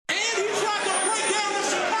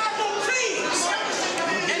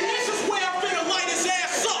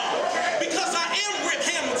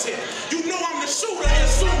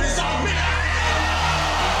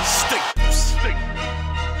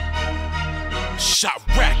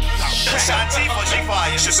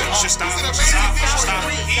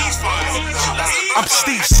I'm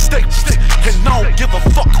Steve Staples, and I don't give a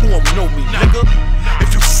fuck who don't know me, nigga.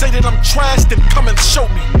 If you say that I'm trash, then come and show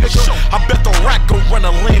me, nigga. I bet the rat gon' run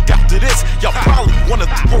a land after this. Y'all probably wanna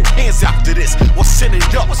throw hands after this. Well, send it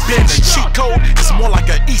up, then the cheat code is more like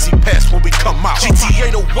an easy pass when we come out. GTA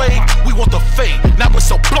the wave, we want the fade, now it's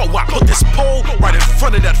a blowout. Put this pole right in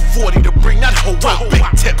front of that 40 to bring that hoe out. Big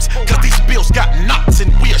tips, cause these bills got knots and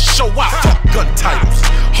we'll show out. Fuck gun titles,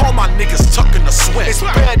 all my niggas tucking the sweat. It's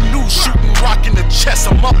bad news, shooting rock in the chest,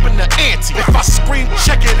 I'm up in the ante. If I scream,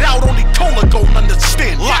 check it out, only Cola gon'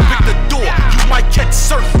 understand. Lock pick the door, you might catch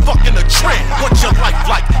surf fucking a trend. What's your life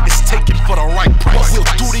like? It's taken for the right price. What we'll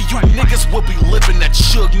do to you niggas, we'll be living that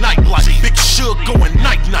Suge nightlife. Big Suge going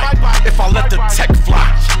night-night. If I let the tech fly,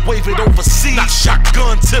 wave it overseas,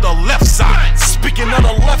 shotgun to the left side. Speaking of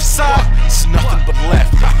the left side, it's nothing but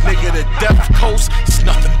left. Nigga, the Death Coast, it's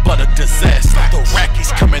nothing but a disaster. The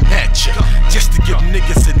Iraqis coming at you, just to give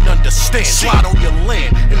niggas an understand. Slide on your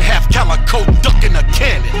land and have Calico ducking a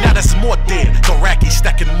cannon. Now that's more dead, the Iraqis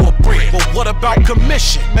stacking more bread. But what about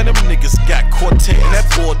commission? Man, them niggas got Cortez. That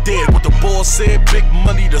boy dead, what the boy said, big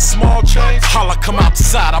money to small change. Holla, come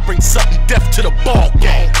outside, I bring something death to the ball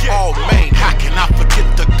game. Oh man, how can I forget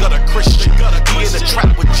the gutter Christian? He in the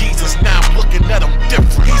trap with Jesus, now I'm looking at him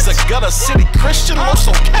different. He's a gutter city Christian,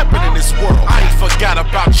 also capping in this world. I ain't forgot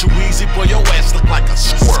about you, easy boy, your ass look like a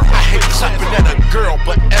squirrel. I hate clapping at a girl,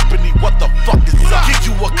 but Ebony, what the fuck is up? Give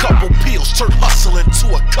you a couple pills, turn hustling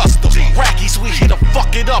to a custom. Rackies, we here to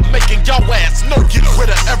fuck it up, making y'all ass nervous. Get rid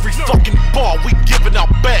of every fucking bar, we giving out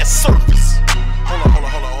bad service. Hold on.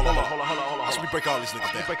 We break all these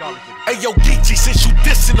niggas down. Hey yo, Geechee, since you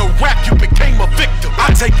dissing a rap, you became a victim.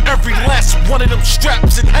 I take every last one of them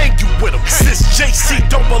straps and hang you with them. Since JC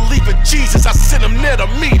don't believe in Jesus, I send him there to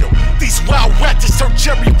meet him. These wild ratchets turn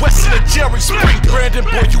Jerry West into Jerry Springer. Brandon,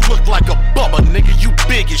 boy, you look like a bubba, nigga, you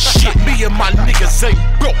big as shit. Me and my niggas ain't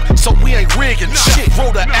broke, so we ain't rigging shit.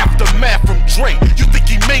 Wrote the aftermath from Dre, you think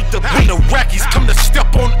he made the beat? When the Iraqis come to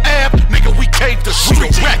step on Ab, nigga, we cave the street. We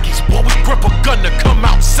the Iraqis, boy, we grip a gun to come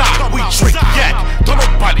outside. We drink yak, don't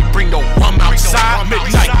nobody bring no rum outside.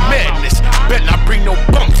 Midnight madness, bet not bring no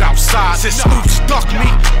bums outside. Since Oops stuck me,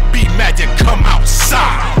 be mad to come outside.